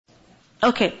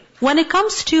Okay. When it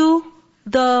comes to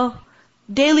the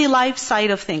daily life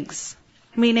side of things,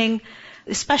 meaning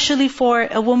especially for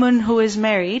a woman who is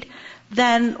married,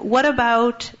 then what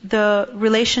about the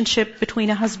relationship between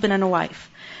a husband and a wife?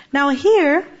 Now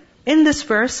here, in this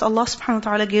verse, Allah subhanahu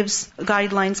wa ta'ala gives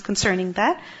guidelines concerning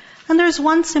that. And there's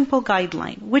one simple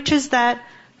guideline, which is that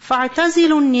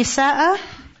فَاعْتَزِلُوا النِّسَاءَ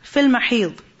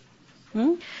فِي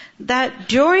الْمَحِيضِ, that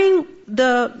during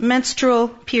the menstrual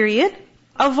period,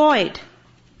 avoid.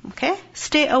 Okay?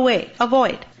 Stay away.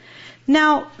 Avoid.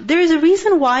 Now, there is a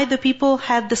reason why the people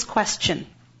had this question.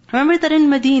 Remember that in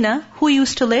Medina, who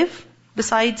used to live?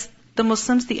 Besides the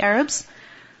Muslims, the Arabs.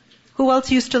 Who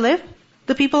else used to live?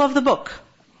 The people of the book.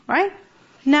 Right?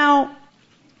 Now,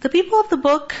 the people of the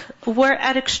book were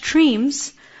at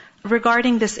extremes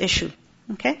regarding this issue.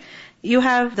 Okay? You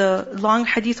have the long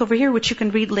hadith over here, which you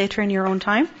can read later in your own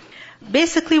time.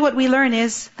 Basically what we learn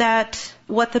is that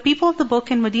what the people of the book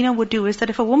in Medina would do is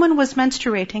that if a woman was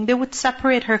menstruating, they would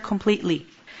separate her completely.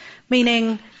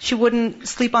 Meaning, she wouldn't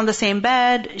sleep on the same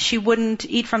bed, she wouldn't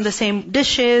eat from the same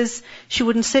dishes, she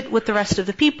wouldn't sit with the rest of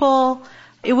the people.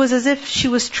 It was as if she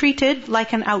was treated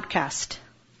like an outcast.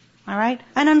 Alright?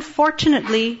 And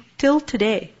unfortunately, till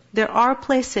today, there are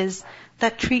places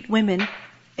that treat women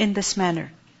in this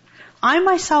manner. I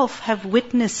myself have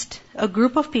witnessed a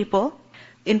group of people.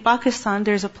 In Pakistan,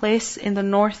 there's a place in the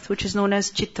north which is known as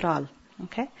Chitral.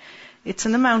 Okay? It's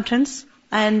in the mountains.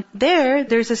 And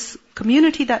there's this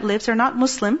community that lives, they're not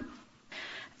Muslim.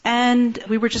 And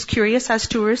we were just curious as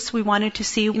tourists. We wanted to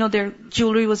see, their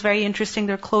jewelry was very interesting,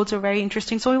 their clothes were very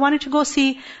interesting. So we wanted to go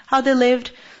see how they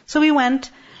lived. So we went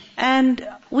and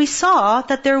we saw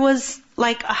that there was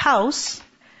like a house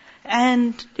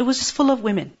and it was just full of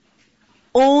women.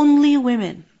 Only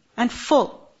women. And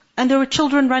full. And there were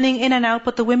children running in and out,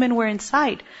 but the women were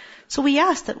inside. So we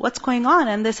asked that, what's going on?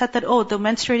 And they said that, the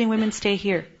menstruating women stay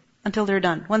here until they're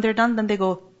done. When they're done, then they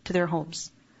go to their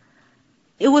homes.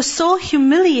 It was so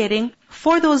humiliating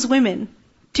for those women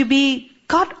to be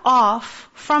cut off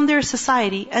from their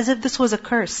society as if this was a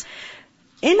curse.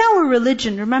 In our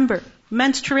religion, remember,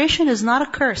 menstruation is not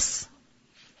a curse.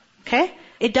 Okay?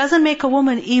 It doesn't make a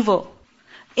woman evil.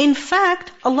 In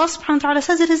fact, Allah subhanahu wa ta'ala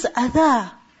says it is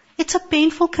adha. It's a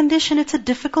painful condition, it's a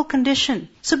difficult condition.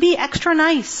 So be extra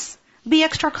nice, be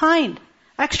extra kind,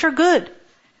 extra good.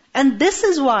 And this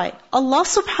is why Allah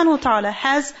subhanahu wa ta'ala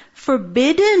has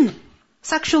forbidden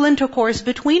sexual intercourse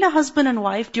between a husband and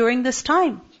wife during this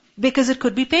time. Because it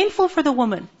could be painful for the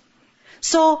woman.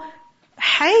 So,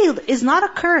 hayd is not a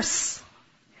curse.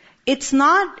 It's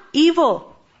not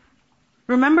evil.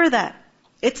 Remember that.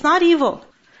 It's not evil.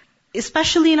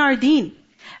 Especially in our deen.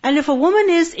 And if a woman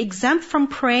is exempt from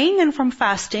praying and from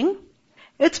fasting,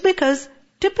 it's because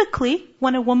typically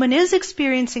when a woman is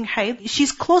experiencing hayd,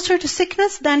 she's closer to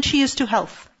sickness than she is to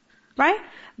health. Right?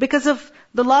 Because of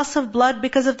the loss of blood,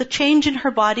 because of the change in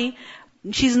her body,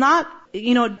 she's not,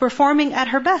 performing at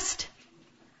her best.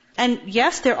 And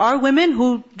yes, there are women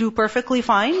who do perfectly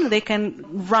fine. They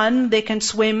can run, they can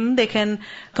swim, they can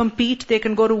compete, they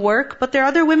can go to work, but there are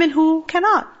other women who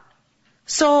cannot.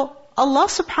 So, Allah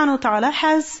subhanahu wa ta'ala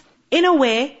has, in a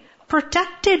way,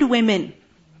 protected women.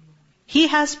 He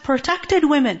has protected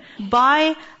women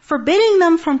by forbidding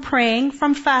them from praying,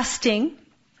 from fasting,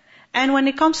 and when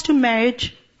it comes to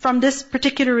marriage, from this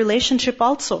particular relationship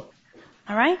also.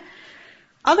 Alright?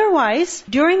 Otherwise,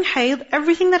 during hayd,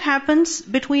 everything that happens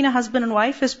between a husband and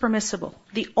wife is permissible.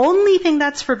 The only thing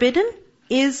that's forbidden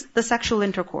is the sexual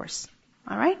intercourse.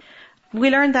 Alright? We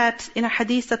learned that in a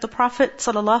hadith that the Prophet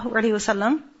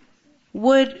ﷺ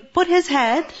would put his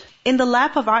head in the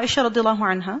lap of Aisha radiallahu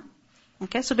anha.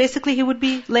 Okay, so basically he would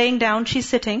be laying down, she's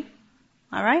sitting.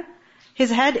 Alright? His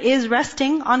head is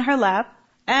resting on her lap,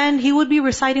 and he would be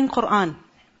reciting Qur'an.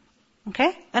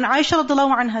 Okay? And Aisha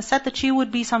radiallahu anha said that she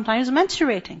would be sometimes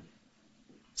menstruating.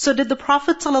 So did the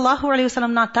Prophet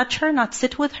ﷺ not touch her, not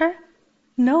sit with her?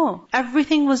 No.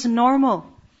 Everything was normal.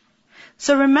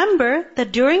 So remember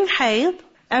that during hayd,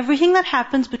 everything that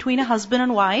happens between a husband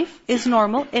and wife is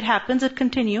normal. It happens, it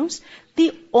continues.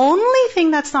 The only thing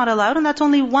that's not allowed, and that's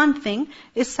only one thing,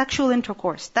 is sexual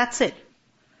intercourse. That's it.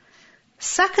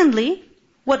 Secondly,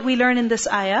 what we learn in this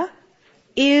ayah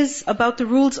is about the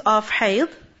rules of hayd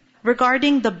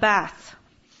regarding the bath.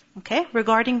 Okay?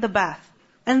 Regarding the bath.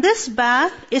 And this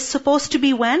bath is supposed to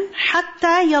be when?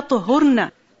 حَتَّى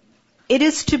يَطْهُرْنَ. It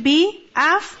is to be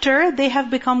after they have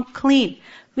become clean.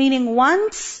 Meaning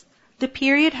once the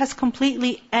period has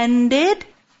completely ended,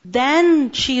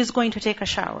 then she is going to take a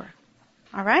shower.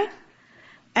 Alright?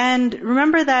 And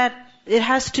remember that it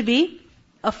has to be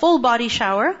a full body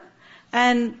shower.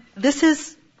 And this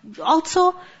is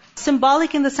also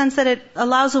symbolic in the sense that it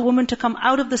allows a woman to come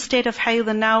out of the state of hayd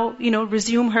and now,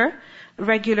 resume her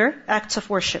regular acts of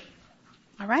worship.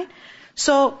 Alright?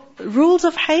 So, rules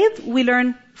of hayd we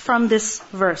learn from this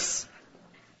verse.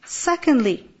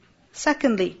 Secondly,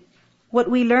 what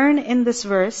we learn in this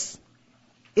verse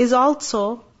is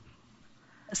also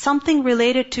something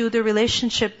related to the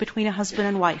relationship between a husband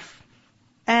and wife.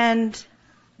 And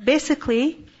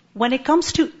basically, when it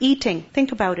comes to eating,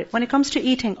 think about it. When it comes to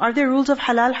eating, are there rules of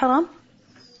halal, haram?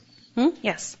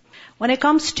 Yes. When it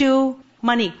comes to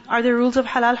money, are there rules of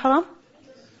halal, haram?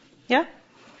 Yeah?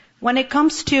 When it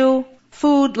comes to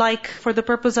food, like for the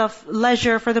purpose of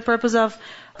leisure, for the purpose of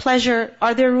pleasure,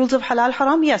 are there rules of halal,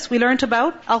 haram? Yes, we learned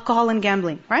about alcohol and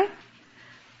gambling, right?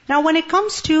 Now when it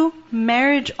comes to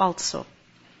marriage also,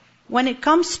 when it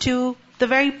comes to the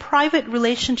very private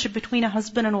relationship between a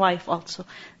husband and wife also,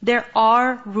 there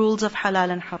are rules of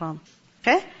halal and haram.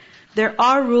 Okay? There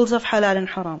are rules of halal and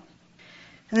haram.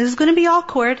 And this is going to be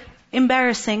awkward,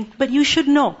 embarrassing, but you should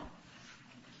know.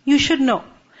 You should know.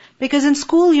 Because in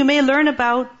school you may learn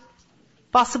about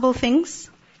possible things,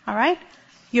 alright?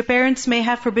 Your parents may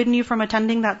have forbidden you from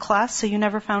attending that class, so you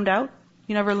never found out,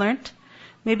 you never learned.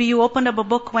 Maybe you opened up a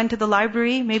book, went to the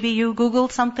library, maybe you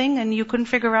Googled something and you couldn't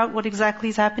figure out what exactly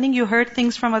is happening. You heard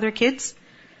things from other kids.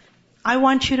 I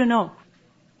want you to know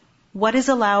what is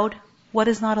allowed, what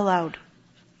is not allowed.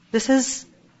 This is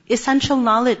essential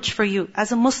knowledge for you.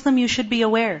 As a Muslim, you should be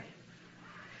aware.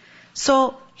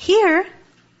 So here,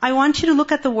 I want you to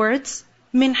look at the words,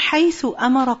 مِنْ حَيْثُ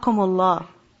أَمَرَكُمُ اللَّهُ.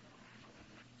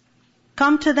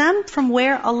 Come to them from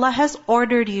where Allah has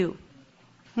ordered you.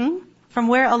 From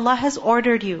where Allah has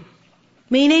ordered you.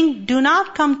 Meaning, do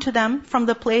not come to them from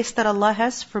the place that Allah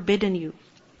has forbidden you.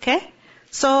 Okay?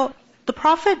 So, the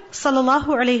Prophet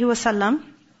ﷺ,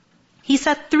 he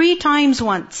said 3 times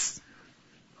once.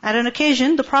 At an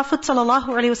occasion, the Prophet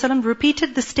ﷺ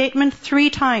repeated the statement 3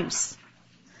 times.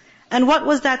 And what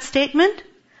was that statement?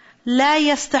 لا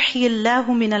يستحي الله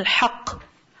من الحق.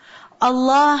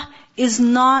 Allah is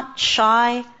not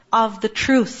shy of the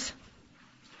truth.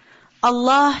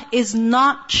 Allah is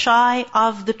not shy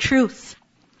of the truth.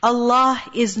 Allah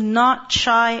is not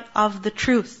shy of the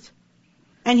truth.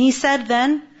 And he said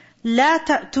then, لا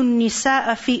تأتوا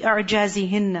النساء في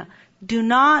أعجازهن. Do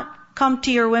not come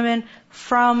to your women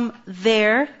from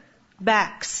their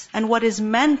backs. And what is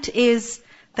meant is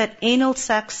that anal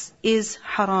sex is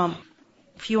haram.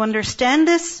 If you understand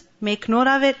this, make note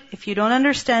of it. If you don't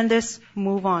understand this,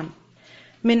 move on.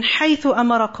 من حيث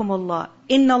أمركم الله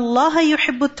إن الله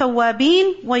يحب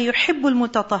التوابين ويحب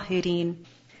المتطهرين.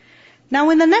 Now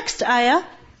in the next ayah,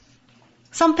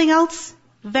 something else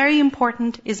very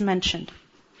important is mentioned.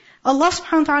 Allah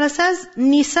subhanahu wa ta'ala says,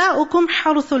 نِسَاؤُكُمْ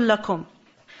حَرْثٌ لَكُمْ.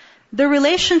 The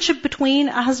relationship between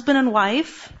a husband and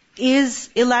wife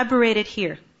is elaborated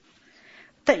here.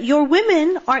 That your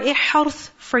women are a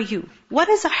harth for you. What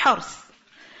is a harth?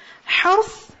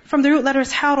 Harth, from the root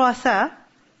letters haratha,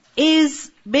 is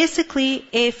basically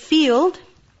a field,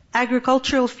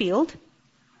 agricultural field,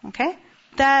 okay,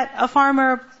 that a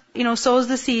farmer, sows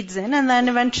the seeds in and then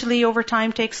eventually over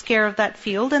time takes care of that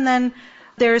field and then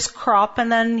there's crop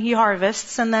and then he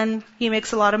harvests and then he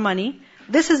makes a lot of money.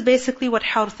 This is basically what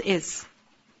harth is.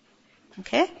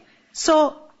 Okay?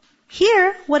 So,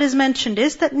 here what is mentioned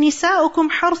is that نِسَاؤُكُمْ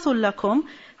حَرْثٌ لَكُمْ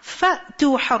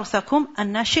فَأْتُوا حَرْثَكُمْ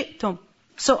أَنَّ شِئْتُمْ.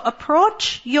 So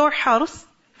approach your harth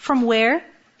from where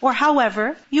or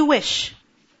however you wish.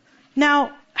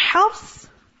 Now, harth,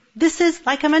 this is,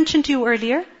 like I mentioned to you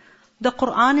earlier, the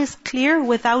Qur'an is clear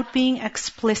without being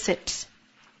explicit.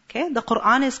 Okay? The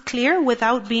Qur'an is clear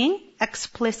without being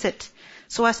explicit,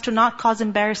 so as to not cause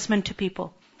embarrassment to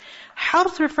people.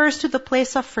 Harth refers to the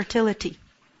place of fertility,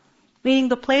 meaning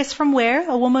the place from where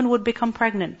a woman would become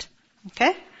pregnant.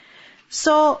 Okay?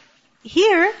 So,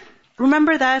 here,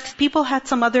 remember that people had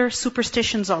some other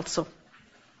superstitions also.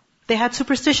 They had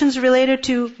superstitions related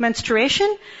to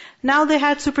menstruation. Now they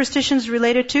had superstitions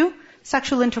related to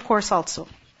sexual intercourse also.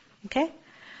 Okay?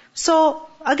 So,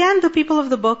 again, the people of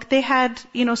the book, they had,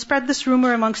 spread this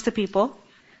rumor amongst the people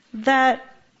that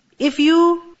if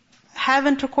you have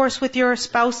intercourse with your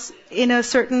spouse in a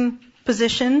certain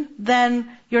position, then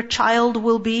your child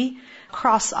will be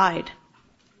cross-eyed.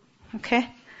 Okay?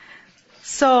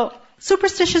 So,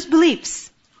 superstitious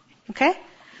beliefs. Okay?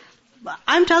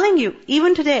 I'm telling you,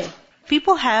 even today,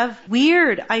 people have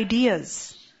weird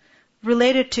ideas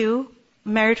related to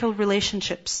marital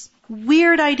relationships.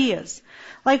 Weird ideas.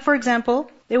 Like, for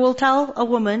example, they will tell a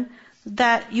woman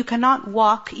that you cannot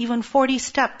walk even 40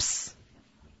 steps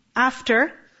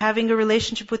after having a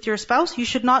relationship with your spouse. You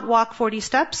should not walk 40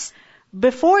 steps.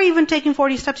 Before even taking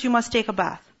 40 steps, you must take a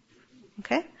bath.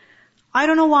 Okay? I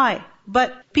don't know why,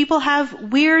 but people have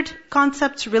weird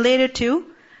concepts related to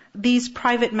these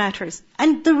private matters.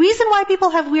 And the reason why people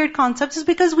have weird concepts is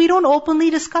because we don't openly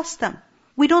discuss them.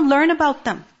 We don't learn about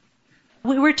them.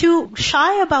 We're too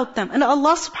shy about them. And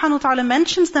Allah subhanahu wa ta'ala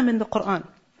mentions them in the Quran.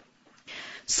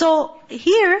 So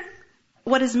here,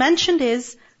 what is mentioned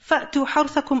is, فَأْتُوا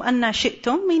حَرْثَكُمْ أَنَّا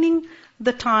شِئْتُمْ, meaning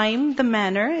the time, the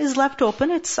manner is left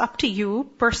open. It's up to you.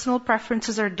 Personal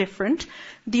preferences are different.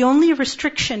 The only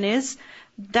restriction is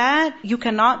that you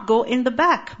cannot go in the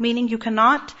back, meaning you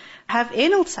cannot have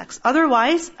anal sex.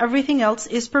 Otherwise, everything else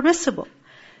is permissible.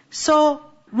 So,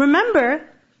 remember,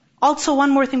 also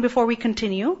one more thing before we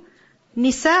continue.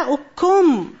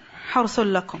 نِسَاؤُكُمْ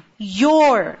حَرْثٌ لَكُمْ.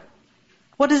 Your.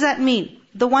 What does that mean?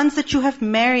 The ones that you have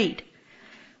married.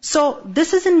 So,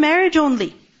 this is in marriage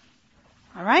only.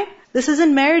 Alright? This is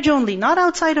in marriage only, not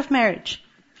outside of marriage.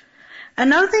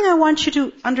 Another thing I want you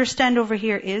to understand over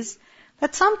here is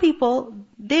that some people,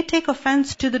 they take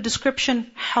offense to the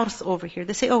description harth over here.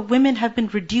 They say, oh, women have been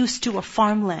reduced to a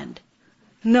farmland.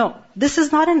 No, this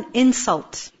is not an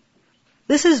insult.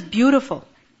 This is beautiful.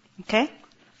 Okay?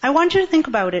 I want you to think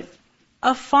about it.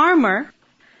 A farmer,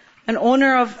 an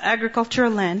owner of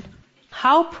agricultural land,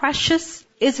 how precious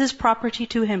is his property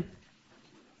to him?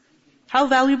 How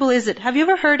valuable is it? Have you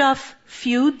ever heard of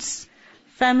feuds,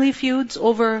 family feuds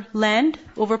over land,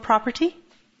 over property?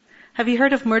 Have you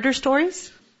heard of murder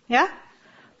stories? Yeah?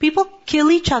 People kill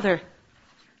each other.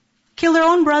 Kill their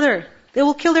own brother. They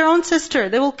will kill their own sister.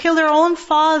 They will kill their own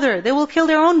father. They will kill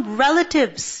their own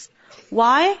relatives.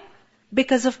 Why?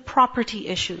 Because of property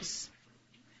issues.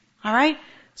 Alright?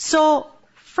 So,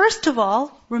 first of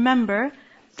all, remember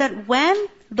that when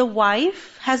the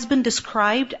wife has been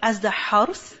described as the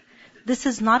harth, this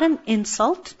is not an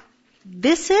insult.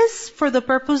 This is for the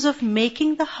purpose of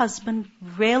making the husband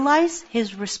realize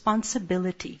his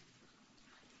responsibility.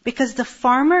 Because the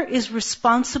farmer is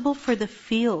responsible for the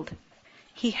field.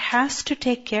 He has to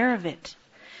take care of it.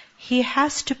 He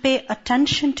has to pay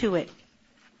attention to it.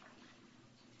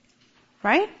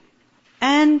 Right?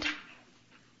 And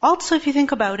also if you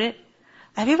think about it,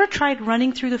 have you ever tried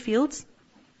running through the fields?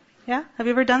 Yeah? Have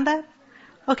you ever done that?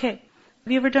 Okay.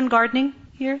 Have you ever done gardening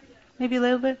here? Maybe a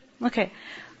little bit? Okay.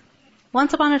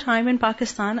 Once upon a time in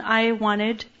Pakistan, I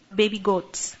wanted baby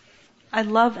goats. I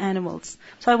love animals.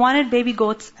 So I wanted baby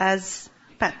goats as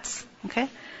pets. Okay?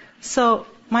 So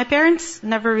my parents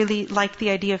never really liked the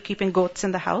idea of keeping goats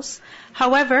in the house.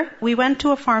 However, we went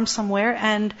to a farm somewhere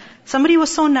and somebody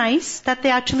was so nice that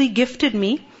they actually gifted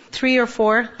me 3 or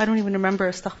 4, I don't even remember,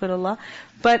 astaghfirullah,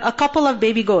 but a couple of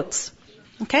baby goats.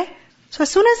 Okay? So as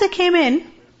soon as they came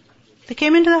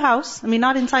into the house,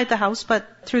 not inside the house,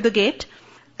 but through the gate,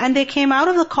 and they came out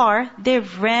of the car, they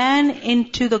ran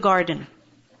into the garden.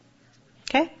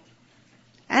 Okay?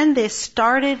 And they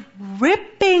started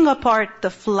ripping apart the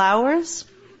flowers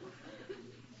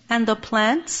and the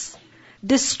plants,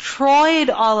 destroyed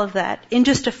all of that in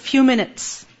just a few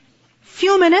minutes.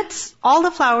 Few minutes, all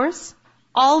the flowers,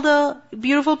 all the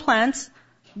beautiful plants,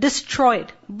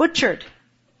 destroyed, butchered,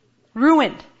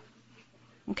 ruined.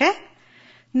 Okay?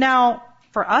 Now,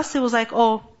 for us, it was like,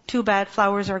 oh, too bad,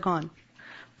 flowers are gone.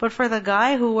 But for the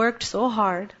guy who worked so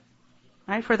hard,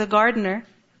 right, for the gardener,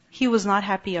 he was not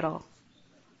happy at all.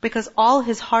 Because all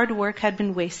his hard work had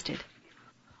been wasted.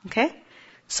 Okay?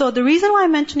 So the reason why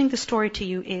I'm mentioning the story to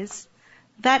you is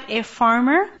that a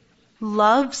farmer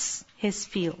loves his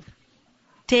field,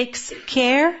 takes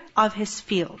care of his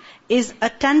field, is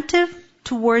attentive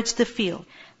towards the field,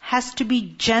 has to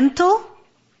be gentle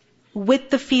with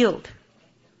the field.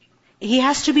 He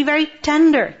has to be very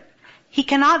tender. He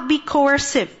cannot be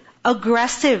coercive,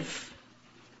 aggressive.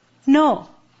 No.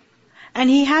 And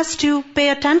he has to pay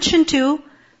attention to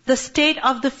the state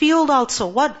of the field also.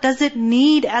 What does it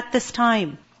need at this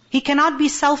time? He cannot be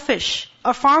selfish.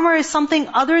 A farmer is something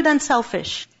other than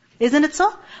selfish. Isn't it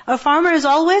so? A farmer is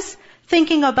always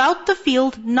thinking about the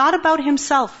field, not about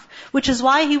himself. Which is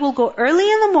why he will go early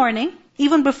in the morning,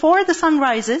 even before the sun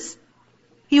rises.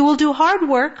 He will do hard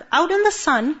work out in the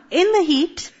sun, in the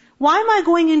heat. Why am I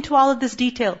going into all of this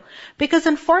detail? Because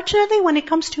unfortunately, when it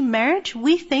comes to marriage,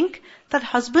 we think that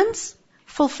husbands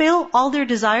fulfill all their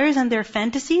desires and their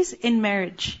fantasies in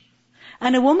marriage.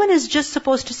 And a woman is just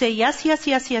supposed to say, yes, yes,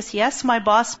 yes, yes, yes, my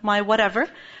boss, my whatever,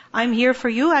 I'm here for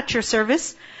you at your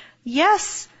service.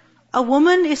 Yes, a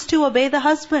woman is to obey the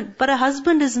husband, but a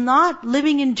husband is not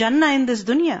living in Jannah in this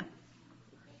dunya.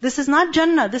 This is not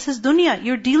Jannah, this is dunya.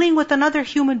 You're dealing with another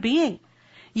human being.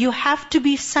 You have to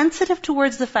be sensitive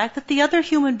towards the fact that the other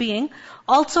human being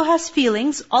also has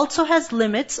feelings, also has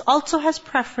limits, also has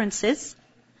preferences.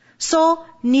 So,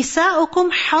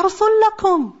 nisa'ukum harthul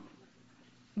lakum.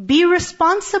 Be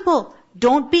responsible.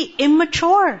 Don't be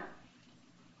immature.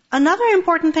 Another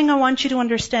important thing I want you to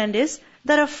understand is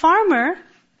that a farmer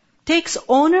takes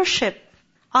ownership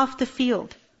of the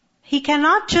field. He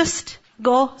cannot just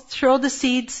go throw the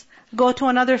seeds, go to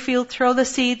another field, throw the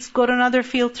seeds, go to another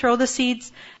field, throw the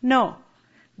seeds. No.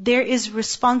 There is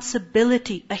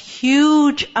responsibility, a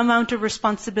huge amount of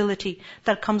responsibility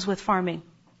that comes with farming.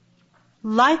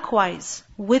 Likewise,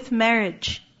 with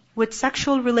marriage, with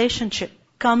sexual relationship,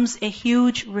 comes a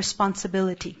huge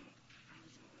responsibility.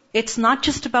 It's not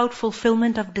just about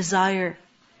fulfillment of desire.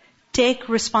 Take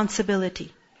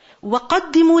responsibility.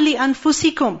 وَقَدِّمُوا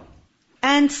لِأَنفُسِكُمْ.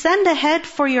 And send ahead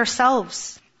for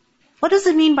yourselves. What does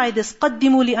it mean by this?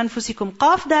 قَدِّمُوا لِأَنفُسِكُمْ.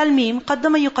 قَافْ دال ميم.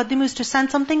 قَدَّمَ يُقَدِّمُ is to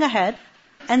send something ahead.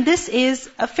 And this is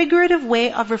a figurative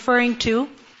way of referring to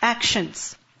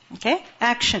actions. Okay?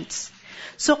 Actions.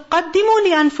 So, قَدِّمُوا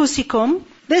لِأَنفُسِكُمْ.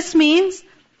 This means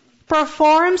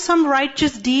perform some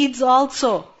righteous deeds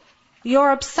also.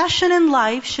 Your obsession in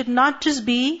life should not just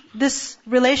be this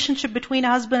relationship between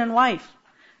husband and wife.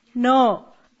 No.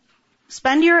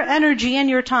 Spend your energy and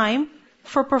your time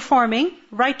for performing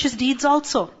righteous deeds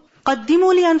also.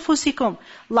 قَدِّمُوا لِأَنفُسِكُمْ.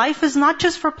 Life is not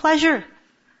just for pleasure.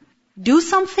 Do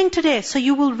something today so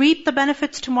you will reap the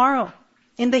benefits tomorrow,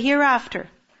 in the hereafter.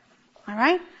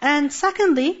 Alright? And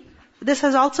secondly, this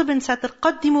has also been said that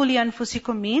قَدِّمُوا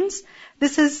لِأَنفُسِكُمْ means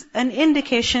this is an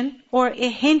indication or a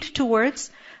hint towards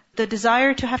the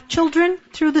desire to have children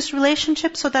through this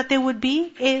relationship so that they would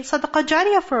be a sadaqah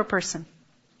jariyah for a person.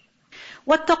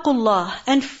 وَاتَّقُوا اللَّهِ.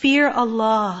 And fear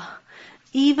Allah.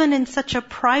 Even in such a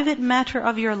private matter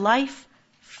of your life,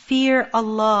 fear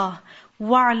Allah.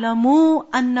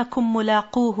 وَاعْلَمُوا أَنَّكُمْ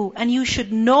مُلَاقُوهُ. And you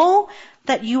should know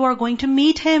that you are going to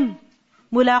meet Him.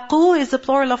 Mulaqu is the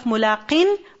plural of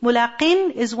mulaqin.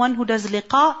 Mulaqin is one who does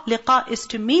liqa. Liqa is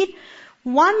to meet.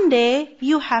 One day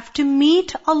you have to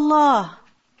meet Allah.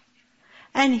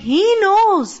 And He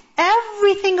knows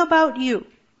everything about you.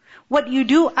 What you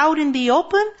do out in the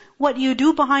open, what you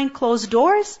do behind closed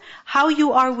doors, how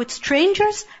you are with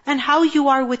strangers, and how you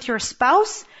are with your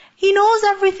spouse. He knows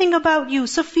everything about you,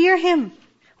 so fear Him.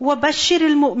 وَبَشِّرِ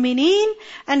الْمُؤْمِنِينَ.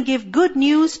 And give good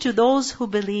news to those who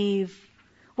believe.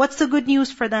 What's the good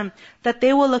news for them? That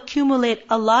they will accumulate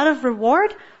a lot of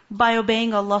reward by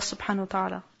obeying Allah subhanahu wa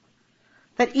ta'ala.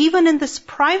 That even in this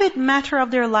private matter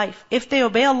of their life, if they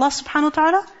obey Allah subhanahu wa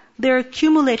ta'ala, they're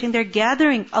accumulating, they're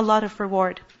gathering a lot of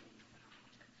reward.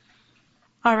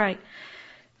 Alright.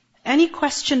 Any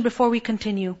question before we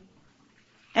continue?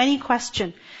 Any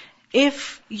question?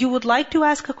 If you would like to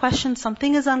ask a question,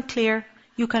 something is unclear,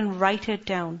 you can write it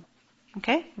down.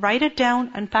 Okay? Write it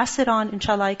down and pass it on.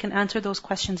 Inshallah, I can answer those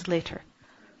questions later.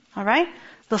 Alright?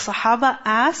 The Sahaba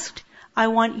asked, I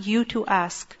want you to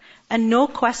ask. And no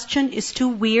question is too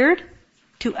weird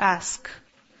to ask.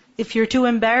 If you're too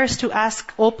embarrassed to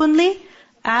ask openly,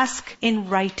 ask in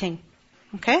writing.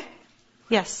 Okay?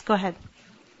 Yes, go ahead.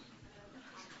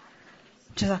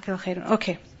 Jazakallah khairan.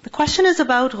 Okay. The question is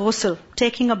about ghusl,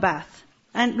 taking a bath.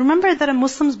 And remember that a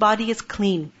Muslim's body is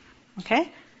clean. Okay?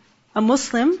 A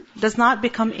Muslim does not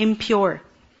become impure.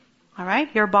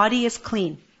 Alright? Your body is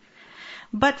clean.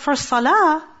 But for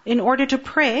salah, in order to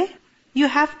pray, you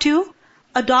have to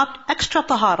adopt extra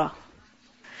tahara.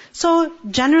 So,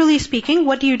 generally speaking,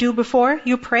 what do you do before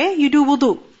you pray? You do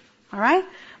wudu. Alright?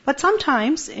 But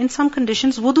sometimes, in some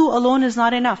conditions, wudu alone is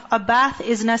not enough. A bath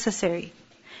is necessary.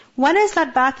 When is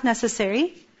that bath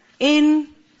necessary? In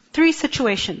 3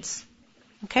 situations.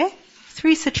 Okay?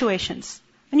 3 situations.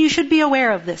 And you should be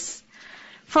aware of this.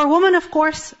 For a woman, of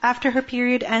course, after her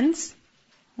period ends,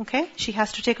 okay, she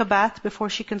has to take a bath before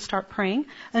she can start praying.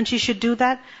 And she should do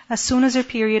that as soon as her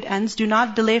period ends. Do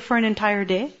not delay for an entire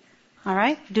day.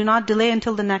 Alright? Do not delay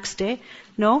until the next day.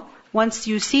 No. Once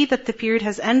you see that the period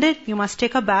has ended, you must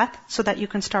take a bath so that you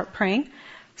can start praying.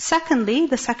 Secondly,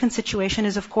 the second situation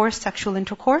is, of course, sexual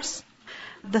intercourse.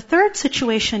 The third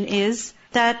situation is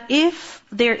that if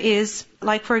there is,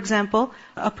 like for example,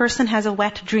 a person has a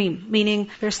wet dream, meaning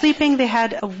they're sleeping, they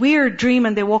had a weird dream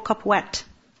and they woke up wet.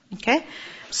 Okay?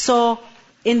 So,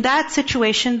 in that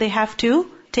situation, they have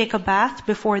to take a bath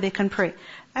before they can pray.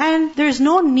 And there's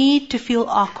no need to feel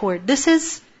awkward. This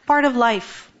is part of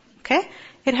life. Okay?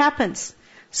 It happens.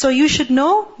 So you should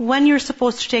know when you're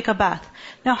supposed to take a bath.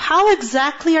 Now, how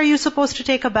exactly are you supposed to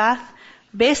take a bath?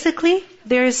 Basically,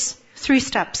 there's 3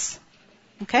 steps.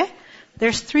 Okay?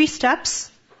 There's 3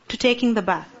 steps to taking the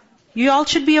bath. You all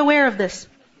should be aware of this.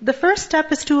 The first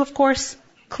step is to, of course,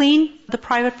 clean the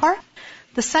private part.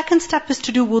 The second step is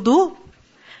to do wudu.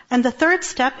 And the third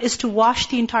step is to wash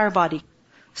the entire body.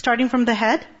 Starting from the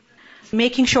head,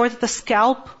 making sure that the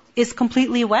scalp is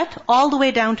completely wet, all the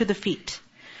way down to the feet.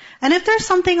 And if there's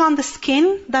something on the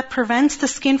skin that prevents the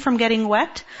skin from getting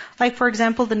wet, like for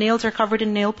example, the nails are covered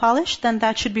in nail polish, then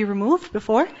that should be removed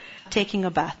before taking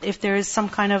a bath. If there is some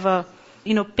kind of a,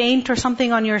 paint or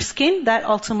something on your skin, that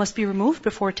also must be removed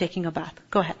before taking a bath.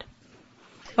 Go ahead.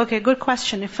 Okay, good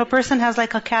question. If a person has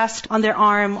like a cast on their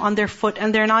arm, on their foot,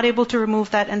 and they're not able to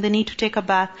remove that and they need to take a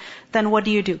bath, then what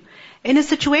do you do? In a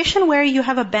situation where you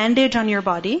have a bandage on your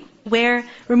body, where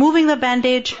removing the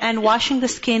bandage and washing the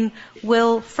skin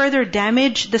will further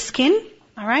damage the skin,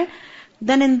 alright?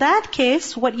 Then in that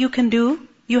case, what you can do,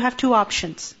 you have two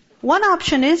options. One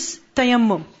option is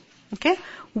tayammum, okay?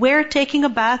 Where taking a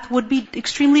bath would be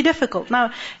extremely difficult. Now,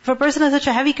 if a person has such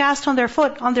a heavy cast on their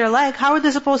foot, on their leg, how are they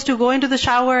supposed to go into the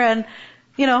shower and,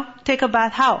 take a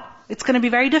bath? How? It's going to be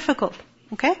very difficult,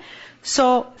 okay?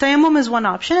 So, tayammum is one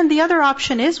option. And the other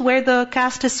option is where the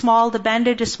cast is small, the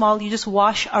bandage is small, you just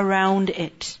wash around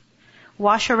it.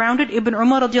 Wash around it. Ibn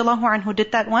Umar radiallahu anhu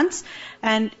did that once,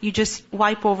 and you just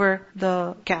wipe over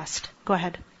the cast. Go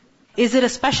ahead. Is it a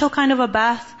special kind of a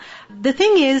bath? The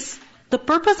thing is, the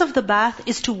purpose of the bath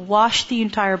is to wash the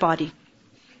entire body.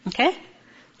 Okay?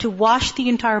 To wash the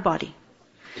entire body.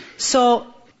 So,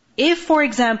 if, for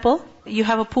example, you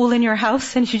have a pool in your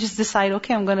house and you just decide,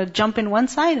 okay, I'm going to jump in one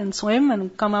side and swim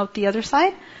and come out the other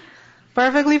side,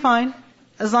 perfectly fine.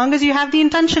 As long as you have the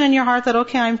intention in your heart that,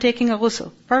 okay, I'm taking a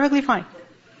ghusl. Perfectly fine.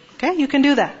 Okay? You can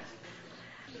do that.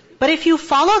 But if you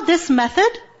follow this method,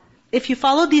 if you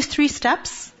follow these 3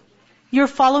 steps, you're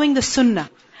following the sunnah.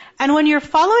 And when you're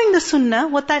following the sunnah,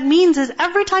 what that means is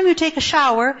every time you take a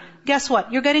shower, guess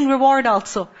what? You're getting reward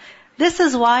also. This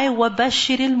is why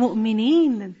وَبَشِّرِ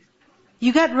الْمُؤْمِنِينَ.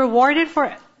 You get rewarded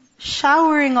for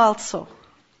showering also.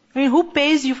 I mean, who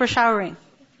pays you for showering?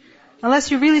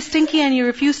 Unless you're really stinky and you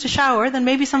refuse to shower, then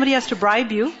maybe somebody has to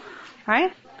bribe you.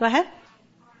 Right? Go ahead.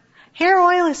 Hair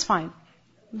oil is fine.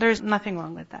 There's nothing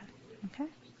wrong with that. Okay?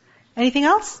 Anything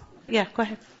else? Yeah, go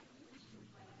ahead.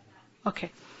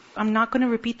 Okay. I'm not going to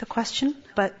repeat the question,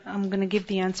 but I'm going to give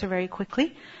the answer very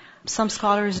quickly. Some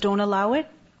scholars don't allow it,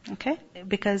 okay?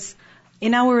 Because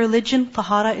in our religion,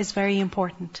 tahara is very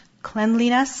important.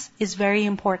 Cleanliness is very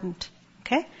important,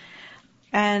 okay?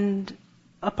 And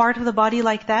a part of the body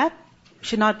like that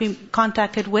should not be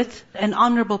contacted with an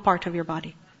honorable part of your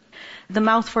body. The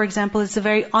mouth, for example, is a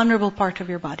very honorable part of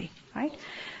your body, right?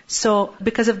 So,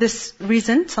 because of this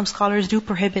reason, some scholars do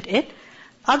prohibit it.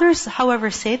 Others, however,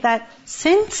 say that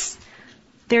since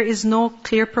there is no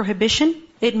clear prohibition,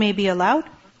 it may be allowed.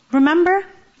 Remember,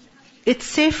 it's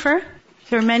safer.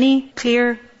 There are many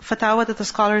clear fatwa that the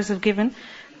scholars have given,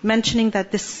 mentioning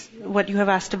that this, what you have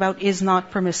asked about, is not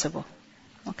permissible.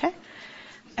 Okay?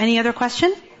 Any other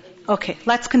question? Okay,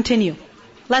 let's continue.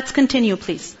 Let's continue,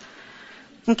 please.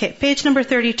 Okay, page number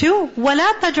 32.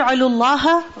 وَلَا تَجْعَلُوا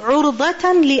اللَّهَ عُرْضَةً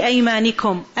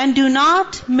لِأَيْمَانِكُمْ. And do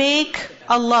not make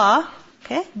Allah,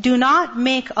 okay, do not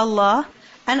make Allah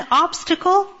an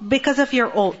obstacle because of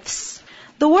your oaths.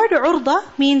 The word urda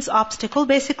means obstacle.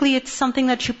 Basically, it's something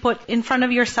that you put in front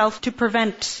of yourself to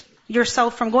prevent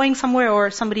yourself from going somewhere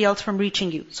or somebody else from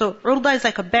reaching you. So urda is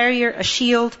like a barrier, a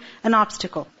shield, an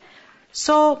obstacle.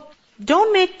 So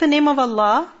don't make the name of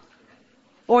Allah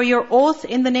or your oath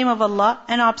in the name of Allah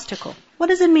an obstacle. What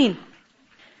does it mean?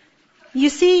 You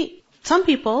see, some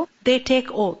people, they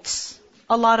take oaths,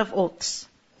 a lot of oaths.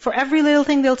 For every little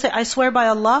thing they'll say, I swear by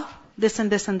Allah, this and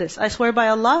this and this. I swear by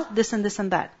Allah, this and this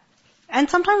and that. And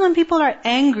sometimes when people are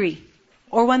angry,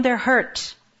 or when they're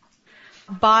hurt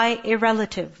by a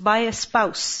relative, by a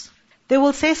spouse, they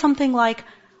will say something like,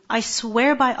 I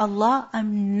swear by Allah,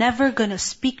 I'm never gonna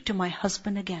speak to my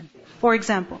husband again. For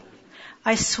example,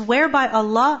 I swear by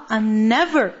Allah, I'm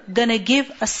never gonna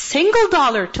give a single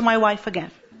dollar to my wife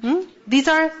again. These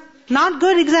are not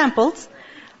good examples.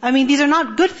 I mean, these are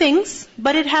not good things,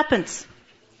 but it happens.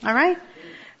 Alright?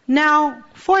 Now,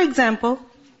 for example,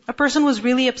 a person was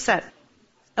really upset.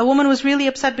 A woman was really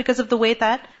upset because of the way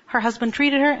that her husband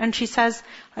treated her, and she says,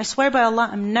 I swear by Allah,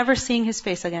 I'm never seeing his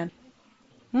face again.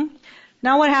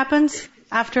 Now what happens?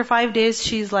 After 5 days,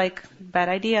 she's like, bad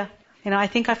idea. I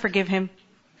think I forgive him.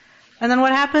 And then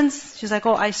what happens? She's like,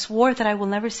 oh, I swore that I will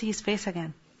never see his face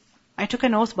again. I took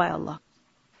an oath by Allah.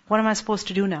 What am I supposed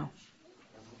to do now?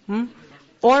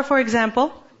 Or for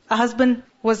example, a husband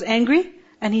was angry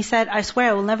and he said, I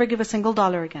swear I will never give a single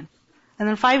dollar again. And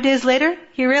then 5 days later,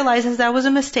 he realizes that was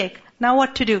a mistake. Now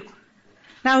what to do?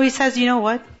 Now he says, you know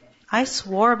what? I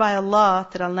swore by Allah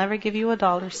that I'll never give you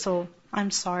 $1, so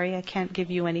I'm sorry, I can't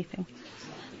give you anything.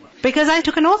 Because I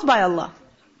took an oath by Allah.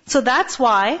 So that's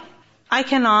why I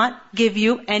cannot give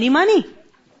you any money.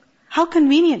 How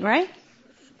convenient, right?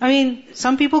 I mean,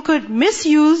 some people could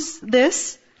misuse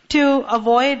this to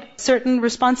avoid certain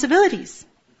responsibilities.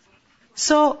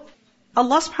 So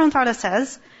Allah subhanahu wa ta'ala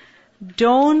says,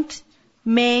 don't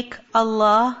make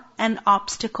Allah an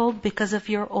obstacle because of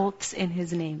your oaths in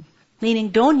His name. Meaning,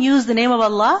 don't use the name of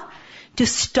Allah to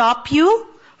stop you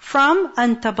from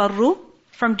antabarru,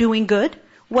 from doing good,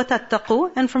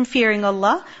 وَتَتَّقُوا, and from fearing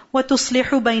Allah,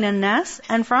 وَتُصْلِحُوا بَيْنَ النَّاسِ,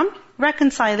 and from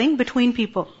reconciling between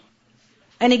people.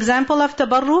 An example of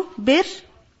tabarru, bir,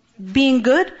 being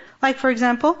good, like for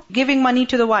example, giving money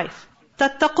to the wife.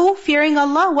 Tattaqu, fearing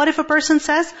Allah. What if a person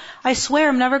says, I swear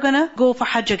I'm never gonna go for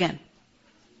Hajj again?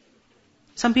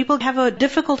 Some people have a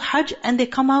difficult Hajj and they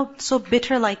come out so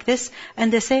bitter like this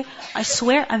and they say, I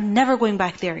swear I'm never going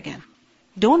back there again.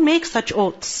 Don't make such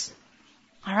oaths.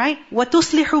 Alright?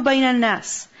 وَتُصْلِحُوا بَيْنَ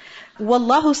النَّاسِ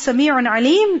وَاللَّهُ سَمِيعٌ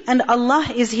عَلِيمٌ, and Allah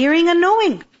is hearing and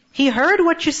knowing. He heard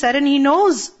what you said and He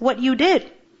knows what you did.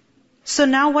 So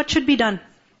now what should be done?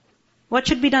 What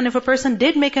should be done if a person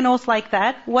did make an oath like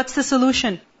that? What's the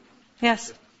solution?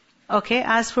 Yes. Okay,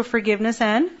 ask for forgiveness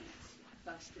and?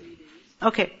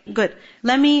 Okay, good.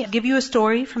 Let me give you a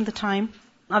story from the time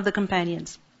of the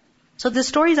companions. So this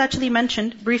story is actually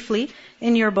mentioned briefly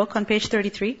in your book on page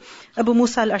 33. Abu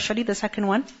Musa al-Ash'ari, the second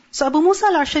one. So Abu Musa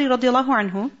al-Ash'ari radiallahu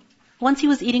anhu, once he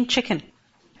was eating chicken.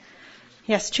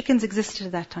 Yes, chickens existed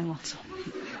at that time also.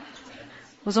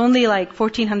 It was only like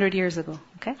 1400 years ago.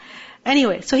 Okay.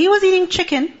 Anyway, so he was eating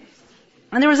chicken,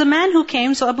 and there was a man who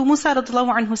came, so Abu Musa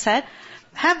radiallahu anhu said,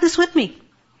 have this with me.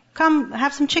 Come,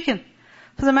 have some chicken.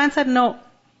 So the man said, no,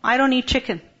 I don't eat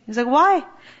chicken. He's like, why?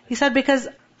 He said, because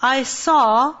I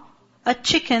saw a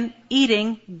chicken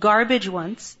eating garbage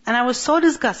once, and I was so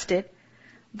disgusted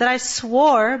that I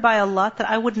swore by Allah that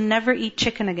I would never eat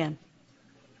chicken again.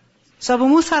 So Abu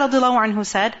Musa radiallahu anhu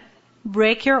said,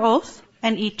 break your oath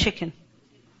and eat chicken.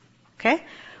 Okay?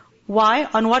 Why?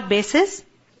 On what basis?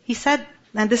 He said,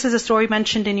 and this is a story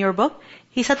mentioned in your book,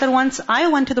 he said that once I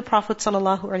went to the Prophet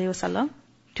ﷺ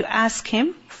to ask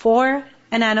him for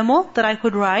an animal that I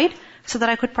could ride so that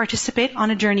I could participate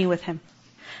on a journey with him.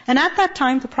 And at that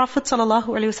time, the Prophet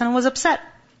ﷺ was upset.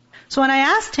 So when I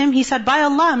asked him, he said, by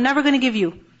Allah, I'm never going to give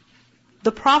you.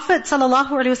 The Prophet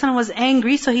ﷺ was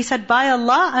angry, so he said, by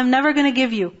Allah, I'm never going to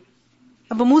give you.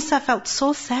 Abu Musa felt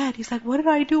so sad. He's like, what did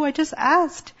I do? I just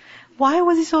asked. Why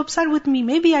was he so upset with me?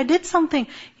 Maybe I did something.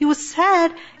 He was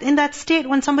sad in that state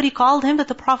when somebody called him that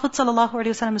the Prophet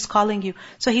ﷺ is calling you.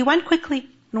 So he went quickly.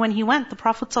 And when he went, the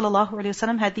Prophet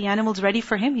ﷺ had the animals ready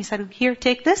for him. He said, here,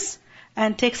 take this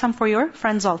and take some for your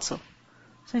friends also.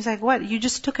 So he's like, what? You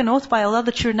just took an oath by Allah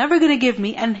that you're never going to give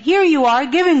me, and here you are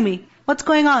giving me. What's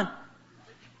going on?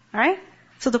 Alright?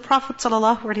 So the Prophet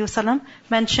ﷺ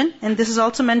mentioned, and this is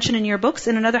also mentioned in your books,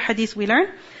 in another hadith we learn,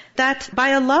 that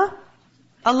by Allah,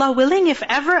 Allah willing, if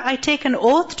ever I take an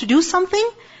oath to do something,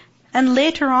 and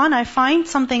later on I find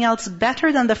something else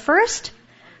better than the first,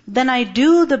 then I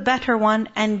do the better one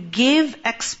and give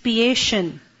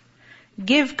expiation.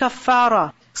 Give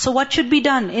kafara. So what should be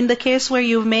done in the case where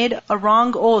you've made a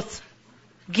wrong oath?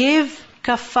 Give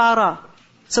kafara.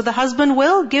 So the husband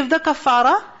will give the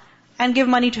kafara and give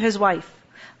money to his wife.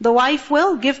 The wife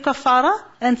will give kafara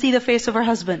and see the face of her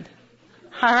husband.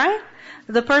 Alright?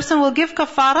 The person will give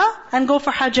kafara and go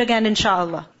for Hajj again,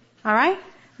 inshallah. Alright?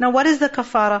 Now what is the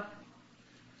kafara?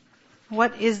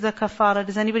 What is the kafara?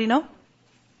 Does anybody know?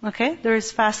 Okay, there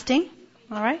is fasting.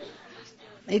 Alright?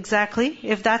 Exactly.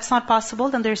 If that's not possible,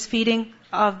 then there's feeding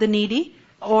of the needy,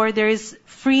 or there is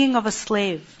freeing of a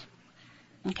slave.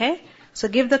 Okay? So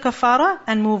give the kafara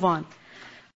and move on.